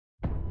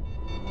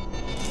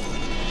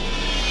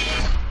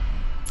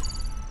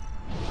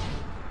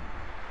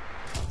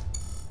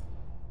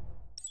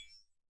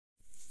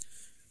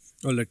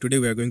Alright, today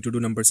we are going to do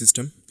number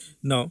system.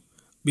 Now,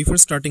 before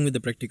starting with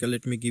the practical,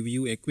 let me give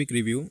you a quick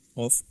review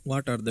of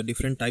what are the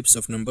different types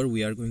of number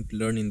we are going to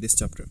learn in this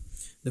chapter.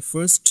 The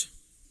first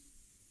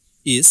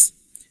is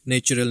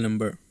natural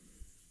number.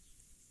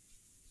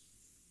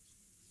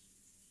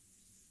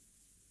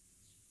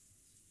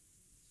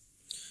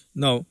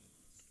 Now,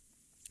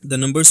 the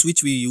numbers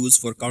which we use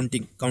for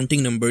counting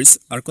numbers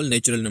are called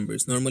natural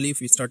numbers. Normally, if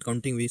we start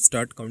counting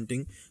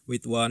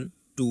with 1,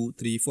 2,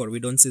 3, 4. We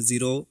don't say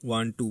 0,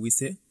 1, 2. We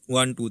say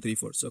 1, 2, 3,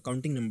 4. So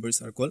counting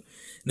numbers are called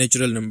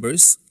natural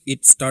numbers.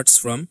 It starts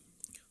from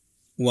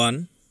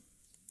 1,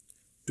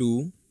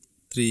 2,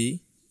 3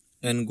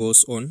 and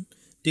goes on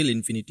till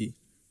infinity.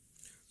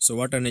 So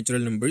what are natural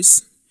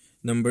numbers?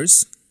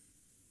 Numbers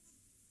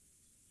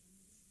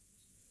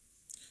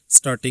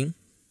starting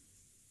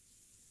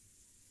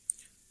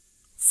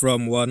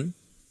from 1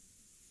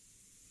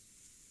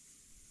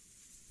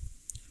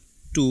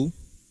 to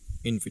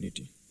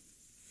infinity.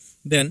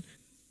 Then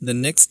the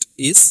next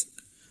is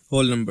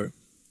whole number.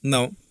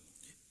 Now,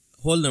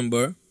 whole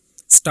number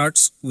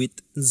starts with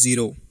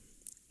 0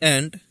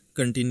 and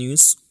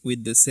continues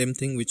with the same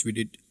thing which we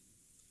did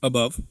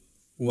above,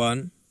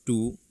 1,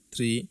 2,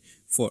 3,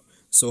 4.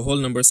 So whole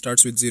number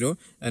starts with 0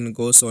 and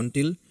goes on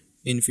till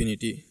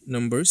infinity.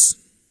 Numbers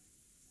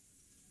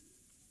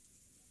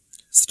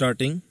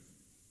starting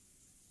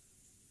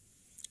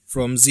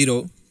from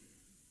 0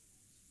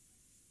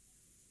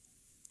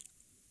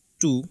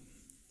 to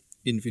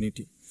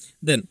infinity.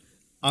 Then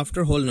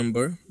after whole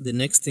number, the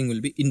next thing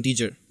will be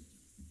integer.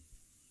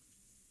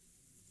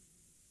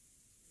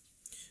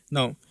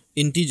 Now,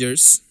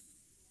 integers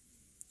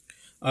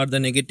are the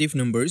negative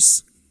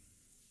numbers,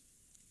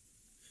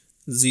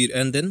 0,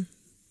 and then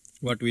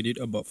what we did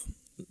above,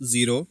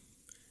 0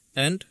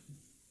 and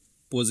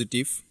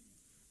positive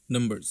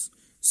numbers.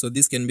 So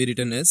this can be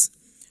written as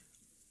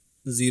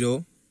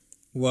 0,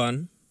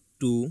 1,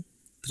 2,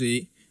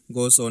 3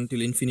 goes on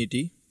till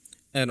infinity,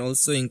 and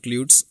also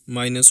includes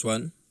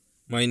 -1,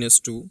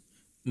 -2,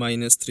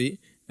 -3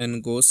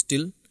 and goes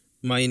till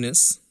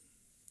minus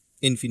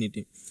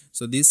infinity.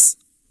 So these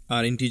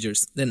are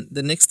integers. Then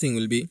the next thing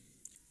will be,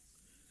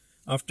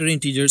 after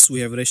integers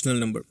we have rational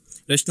number.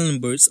 Rational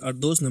numbers are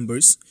those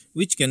numbers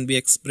which can be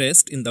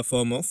expressed in the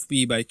form of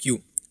p by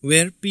q,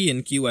 where p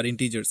and q are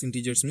integers.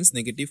 Integers means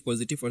negative,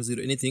 positive or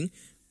 0, anything,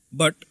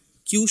 but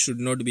q should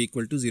not be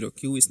equal to 0.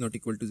 Q is not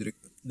equal to 0.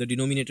 The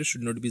denominator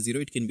should not be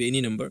 0. It can be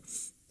any number.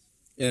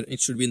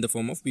 It should be in the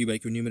form of p by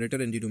q, numerator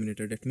and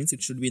denominator. That means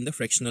it should be in the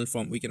fractional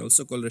form. We can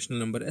also call rational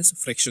number as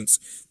fractions.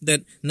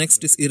 Then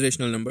next is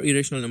irrational number.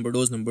 Irrational number,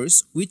 those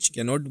numbers which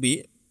cannot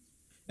be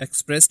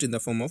expressed in the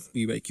form of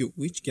p by q,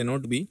 which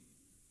cannot be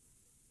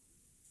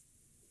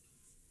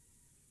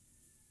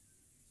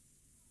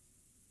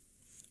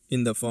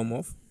in the form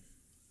of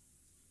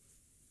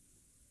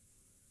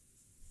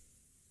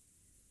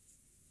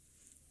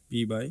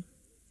p by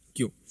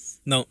q.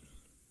 Now,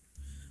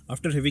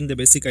 after having the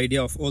basic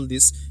idea of all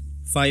these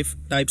 5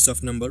 types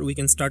of number, we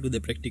can start with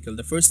the practical.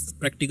 The first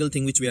practical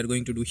thing which we are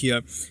going to do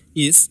here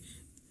is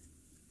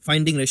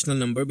finding rational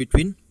number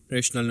between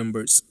rational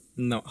numbers.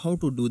 Now, how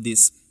to do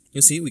this?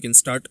 You see, we can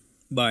start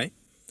by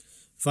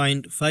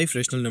find 5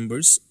 rational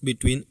numbers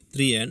between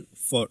 3 and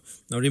 4.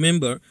 Now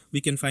remember,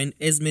 we can find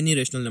as many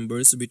rational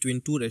numbers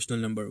between 2 rational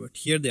number, but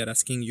here they are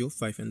asking you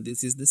 5, and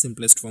this is the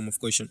simplest form of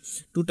question.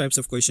 2 types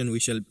of question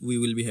we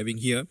will be having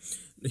here.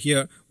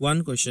 Here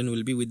one question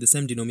will be with the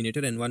same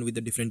denominator and one with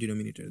the different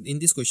denominator. In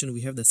this question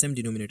we have the same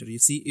denominator. You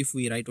see, if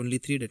we write only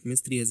 3, that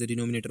means 3 has a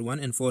denominator 1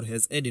 and 4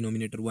 has a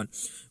denominator 1.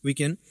 We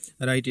can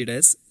write it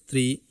as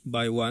 3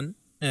 by 1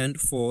 and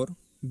 4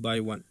 by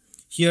 1.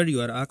 Here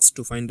you are asked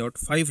to find out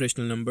 5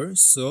 rational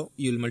numbers, so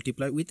you will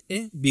multiply with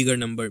a bigger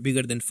number,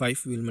 bigger than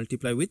 5. We will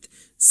multiply with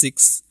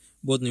 6,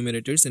 both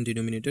numerators and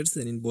denominators,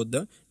 and in both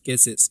the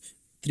cases.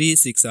 3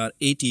 6 are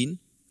 18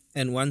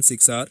 and 1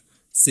 6 are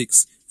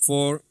 6.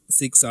 4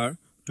 6 are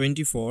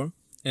 24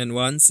 and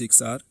 1 6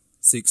 are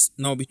 6.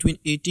 Now between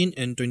 18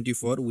 and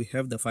 24 we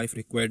have the 5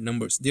 required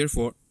numbers.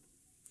 Therefore,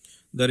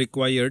 the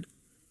required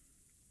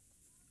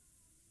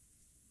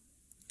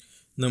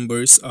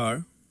numbers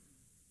are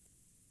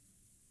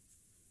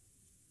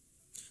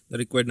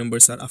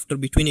after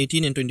between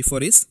 18 and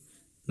 24 is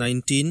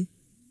 19,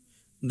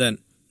 then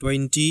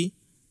 20,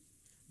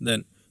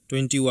 then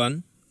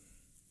 21,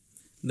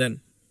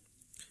 then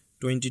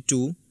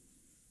 22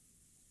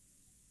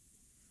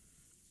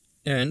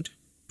 and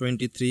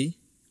 23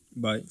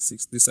 by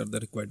 6. These are the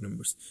required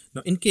numbers.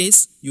 Now in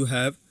case you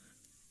have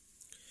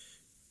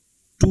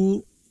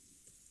 2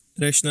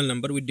 rational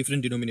number with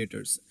different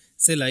denominators,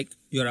 say like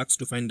you are asked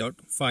to find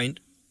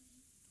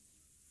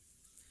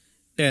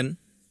 10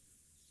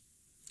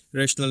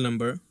 rational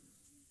number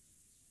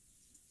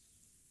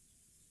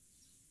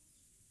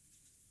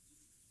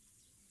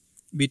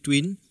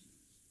between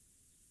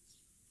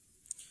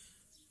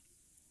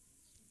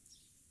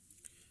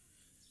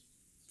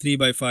 3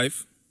 by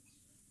 5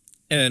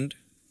 and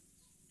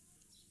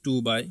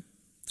 2 by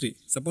 3.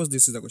 Suppose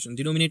this is the question.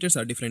 Denominators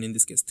are different in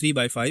this case, 3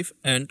 by 5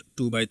 and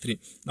 2 by 3.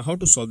 Now how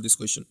to solve this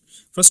question?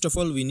 First of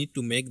all, we need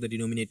to make the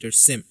denominators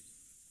same.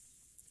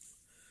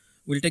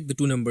 We'll take the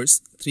two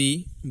numbers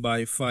 3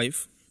 by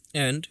 5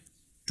 and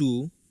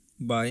 2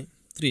 by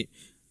 3.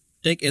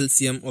 Take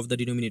LCM of the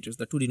denominators.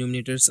 The two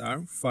denominators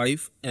are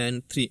 5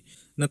 and 3.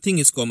 Nothing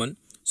is common,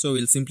 so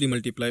we'll simply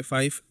multiply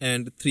 5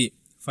 and 3.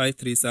 5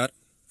 3s are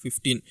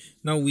 15.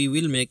 Now we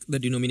will make the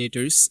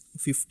denominators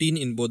 15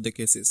 in both the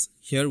cases.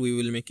 Here we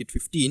will make it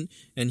 15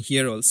 and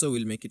here also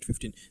we'll make it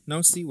 15.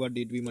 Now see, what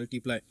did we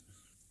multiply?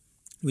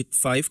 With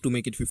 5 to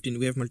make it 15,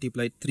 we have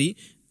multiplied 3.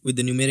 With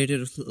the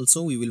numerator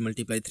also we will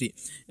multiply 3.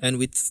 And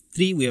with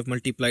 3 we have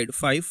multiplied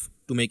 5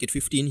 to make it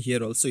 15.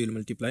 Here also you will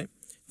multiply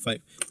 5.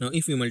 Now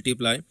if we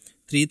multiply,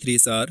 3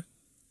 3s are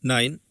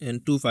 9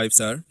 and 2 5s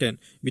are 10.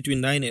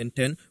 Between 9 and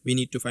 10 we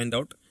need to find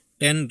out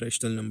 10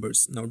 rational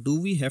numbers. Now do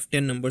we have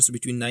 10 numbers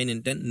between 9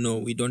 and 10? No,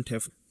 we don't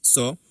have.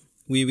 So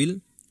we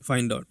will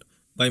find out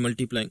by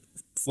multiplying,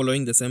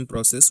 following the same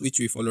process which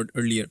we followed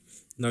earlier.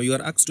 Now you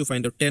are asked to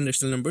find out 10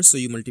 rational numbers, so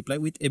you multiply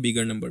with a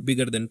bigger number,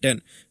 bigger than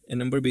 10. A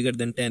number bigger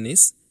than 10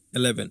 is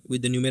 11.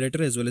 With the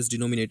numerator as well as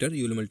denominator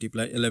you will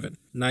multiply 11.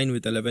 9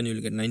 with 11 you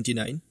will get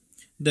 99.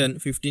 Then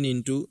 15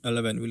 into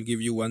 11 will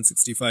give you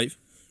 165.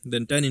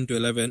 Then 10 into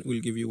 11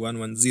 will give you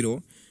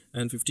 110.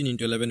 And 15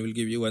 into 11 will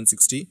give you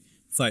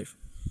 165.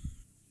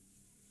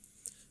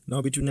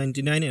 Now between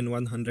 99 and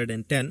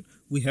 110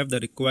 we have the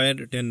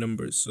required 10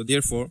 numbers. So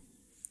therefore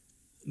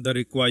the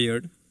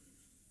required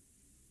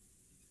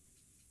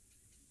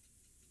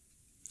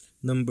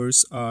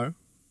numbers are,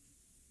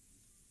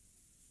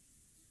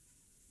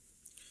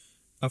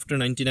 after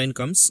 99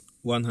 comes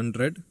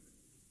 100,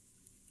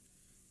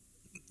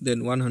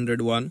 then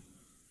 101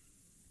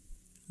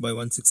 by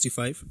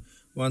 165,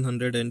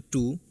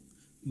 102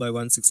 by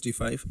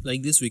 165.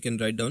 Like this we can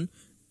write down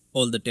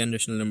all the 10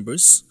 rational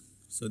numbers.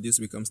 So this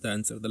becomes the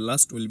answer. The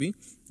last will be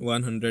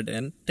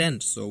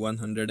 110. So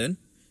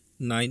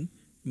 109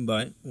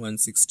 by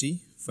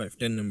 165.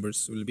 10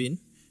 numbers will be in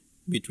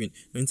between.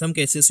 Now in some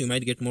cases you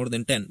might get more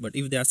than 10, but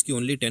if they ask you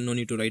only 10, no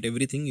need to write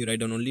everything. You write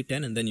down only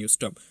 10 and then you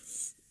stop.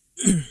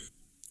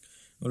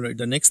 Alright,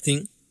 the next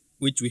thing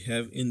which we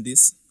have in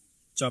this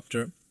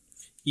chapter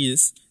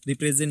is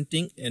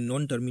representing a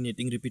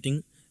non-terminating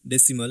repeating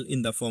decimal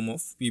in the form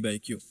of P by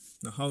Q.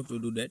 Now how to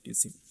do that, you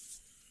see.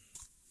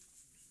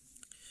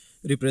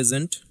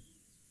 Represent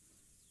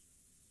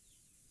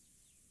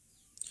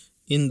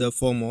in the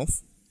form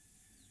of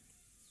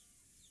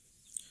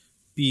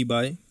P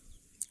by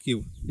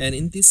Q, and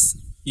in this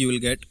you will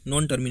get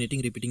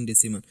non-terminating repeating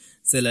decimal,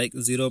 say like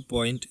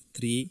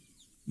 0.3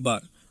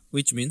 bar,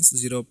 which means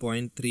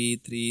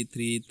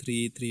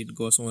 0.33333. It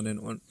goes on and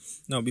on.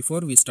 Now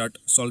before we start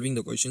solving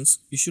the questions,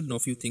 you should know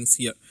few things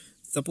here.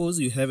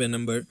 Suppose you have a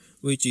number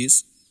which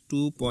is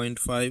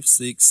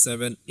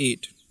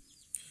 2.5678.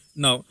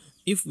 Now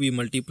if we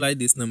multiply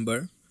this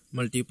number,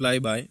 multiply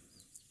by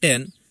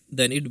 10,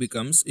 then it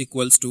becomes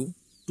equals to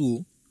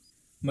 2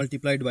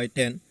 multiplied by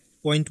 10.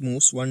 Point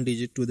moves one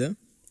digit to the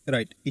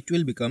right. It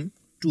will become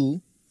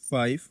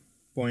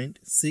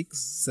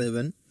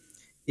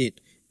 25.678.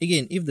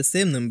 Again, if the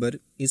same number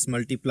is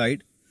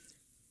multiplied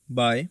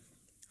by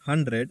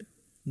 100,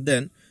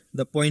 then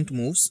the point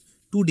moves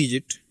 2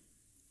 digit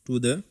to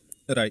the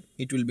right.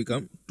 It will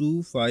become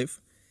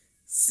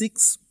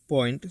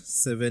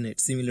 256.78.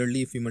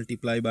 Similarly, if we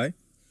multiply by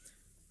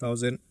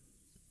 1000,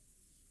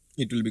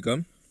 it will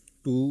become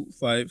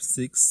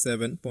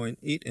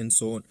 2567.8 and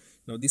so on.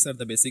 Now these are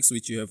the basics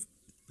which you have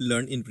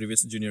learned in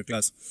previous junior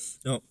class.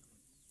 Now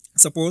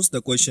suppose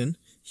the question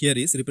here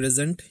is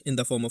represent in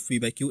the form of P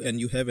by Q and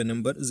you have a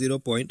number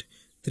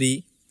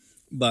 0.3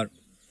 bar.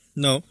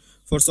 Now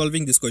for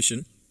solving this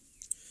question,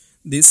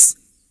 this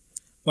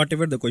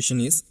whatever the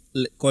question is,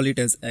 call it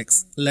as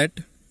x.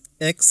 Let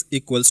x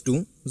equals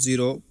to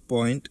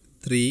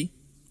 0.3.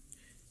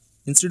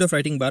 Instead of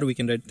writing bar, we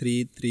can write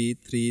 3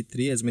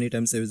 as many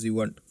times as you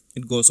want.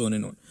 It goes on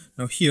and on.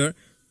 Now here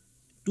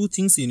two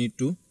things you need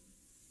to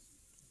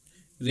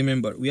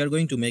remember. We are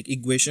going to make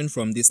equation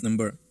from this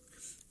number.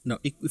 Now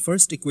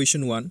first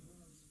equation 1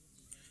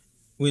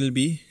 will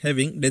be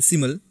having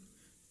decimal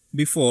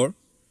before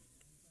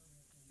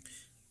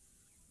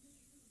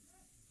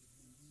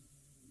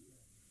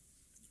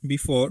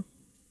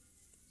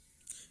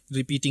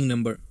repeating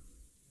number.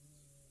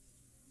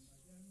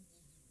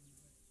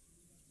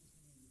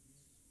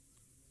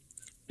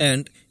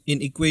 And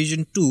in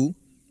equation 2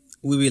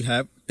 we will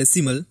have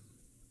decimal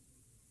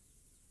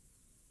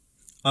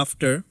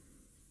after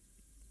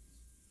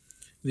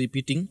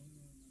repeating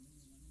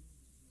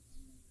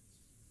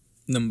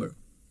number.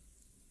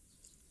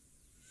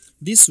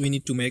 This we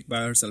need to make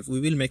by ourselves. We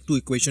will make two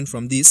equations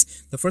from this.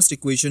 The first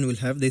equation will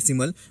have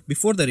decimal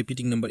before the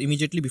repeating number,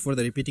 immediately before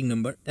the repeating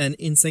number, and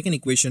in second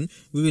equation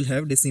we will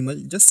have decimal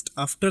just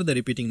after the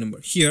repeating number.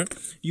 Here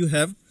you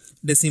have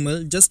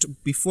decimal just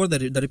before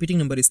the repeating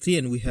number is 3,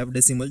 and we have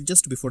decimal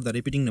just before the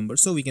repeating number,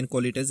 so we can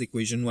call it as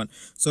equation 1.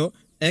 So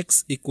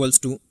x equals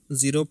to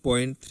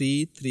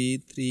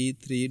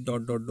 0.3333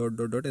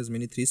 dot as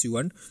many 3's you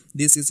want.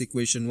 This is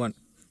equation 1.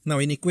 Now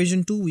in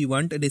equation 2 we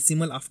want a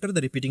decimal after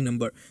the repeating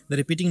number. The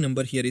repeating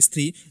number here is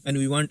 3, and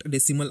we want a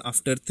decimal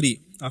after 3.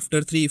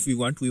 After 3, if we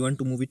want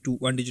to move it to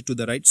one digit to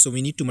the right, so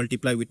we need to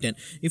multiply with 10.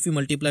 If we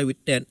multiply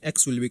with 10,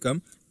 x will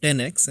become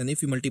 10x, and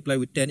if you multiply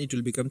with 10, it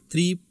will become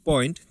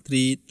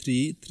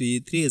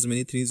 3.3333. As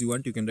many 3's you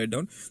want, you can write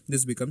down.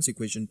 This becomes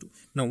equation 2.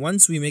 Now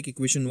once we make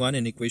equation 1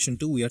 and equation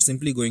 2, we are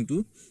simply going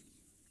to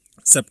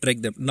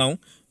subtract them. Now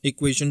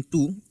equation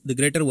 2, the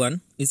greater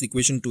one is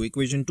equation 2.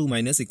 Equation 2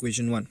 minus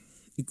equation 1.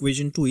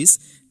 Equation 2 is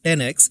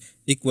 10x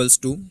equals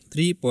to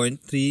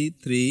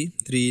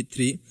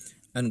 3.3333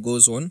 and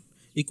goes on.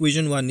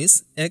 Equation 1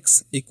 is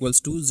x equals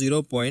to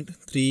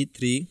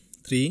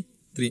 0.3333.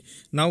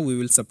 Now we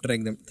will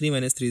subtract them. 3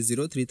 minus 3 is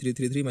 0.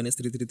 3333 minus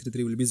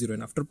 3333 will be 0.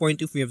 And after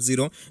point, if we have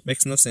 0,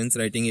 makes no sense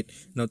writing it.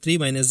 Now 3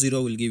 minus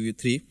 0 will give you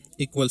 3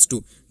 equals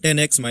to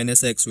 10x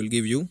minus x will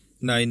give you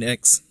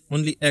 9x.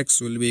 Only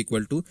x will be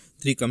equal to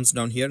 3 comes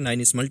down here. 9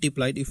 is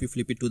multiplied. If you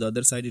flip it to the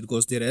other side, it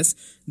goes there as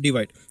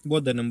divide.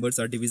 Both the numbers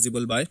are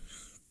divisible by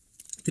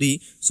 3,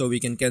 so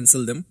we can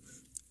cancel them.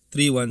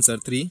 3 1s are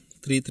 3,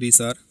 3 3s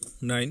are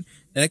 9.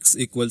 X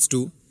equals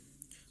to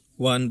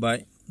 1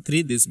 by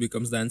 3. This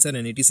becomes the answer,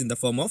 and it is in the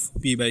form of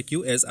P by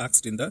Q as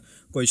asked in the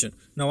question.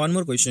 Now one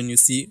more question you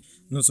see.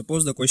 Now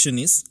suppose the question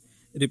is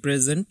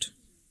represent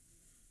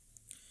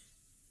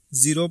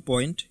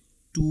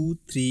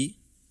 0.23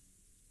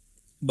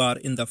 bar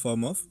in the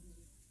form of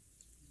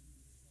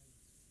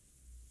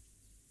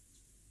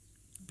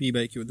P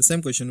by Q. The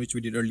same question which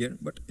we did earlier,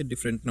 but a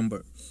different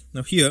number.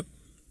 Now here,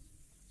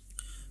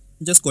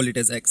 just call it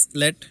as x.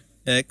 Let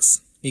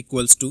x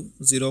equals to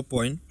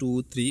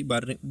 0.23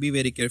 bar. Be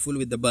very careful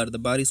with the bar. The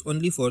bar is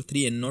only for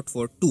 3 and not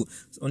for 2.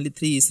 So only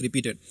 3 is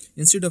repeated.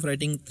 Instead of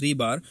writing 3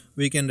 bar,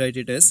 we can write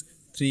it as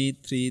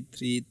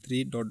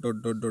 3333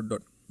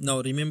 dot.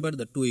 Now remember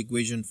the two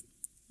equations,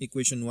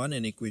 equation 1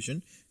 and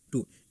equation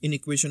 2. In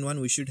equation 1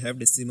 we should have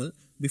decimal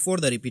before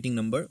the repeating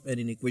number, and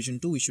in equation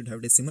 2 we should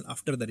have decimal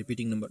after the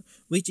repeating number.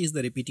 Which is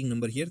the repeating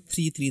number here?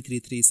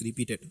 3333 is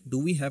repeated. Do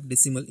we have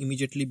decimal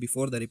immediately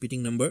before the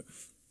repeating number?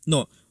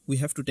 No, we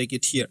have to take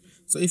it here.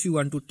 So if you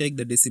want to take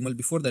the decimal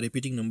before the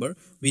repeating number,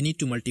 we need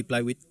to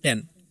multiply with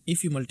 10.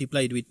 If you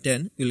multiply it with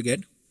 10, you will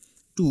get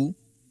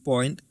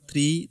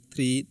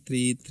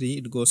 2.3333.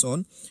 It goes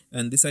on,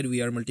 and this side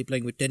we are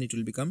multiplying with 10, it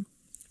will become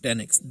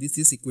 10x. This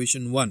is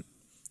equation 1.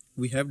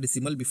 We have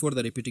decimal before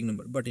the repeating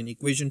number, but in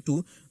equation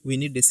 2 we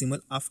need decimal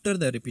after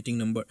the repeating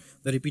number.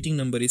 The repeating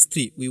number is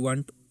 3. We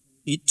want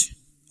it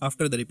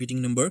after the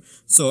repeating number,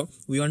 so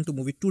we want to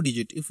move it 2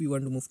 digit. If we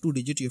want to move 2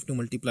 digit, you have to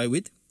multiply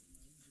with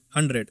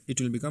 100. It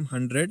will become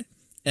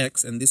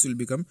 100x, and this will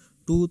become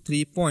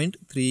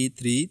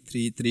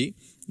 3.3333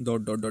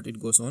 dot. It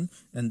goes on,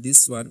 and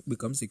this one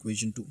becomes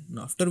equation 2.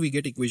 Now after we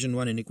get equation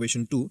 1 and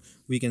equation 2,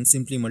 we can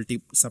simply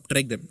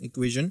subtract them.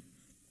 Equation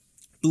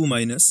 2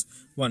 minus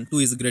 1, 2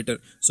 is greater,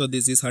 so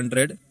this is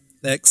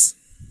 100x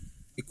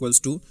equals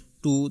to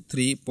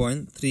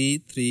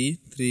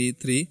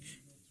 3.3333,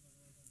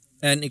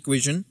 and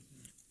equation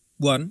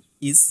 1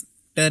 is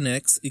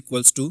 10x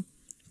equals to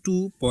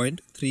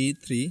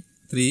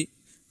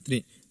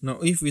 2.3333. Now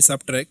if we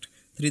subtract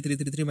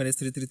 3333 minus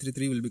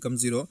 3333 will become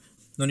 0.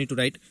 No need to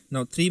write.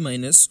 Now 3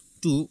 minus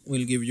 2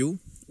 will give you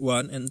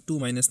 1, and 2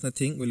 minus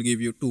nothing will give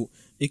you 2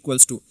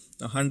 equals to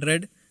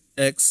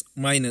 100x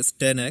minus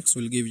 10x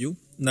will give you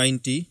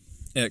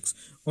 90x.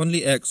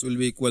 Only x will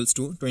be equals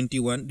to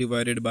 21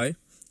 divided by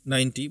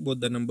 90. Both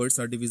the numbers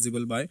are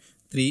divisible by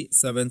 3.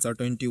 7s are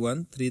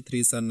 21, 3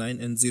 3s are 9,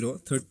 and 0.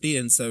 30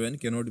 and 7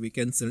 cannot be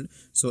cancelled,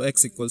 so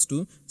x equals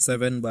to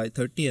 7 by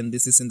 30, and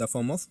this is in the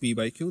form of P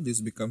by Q.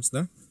 This becomes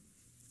the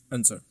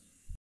answer.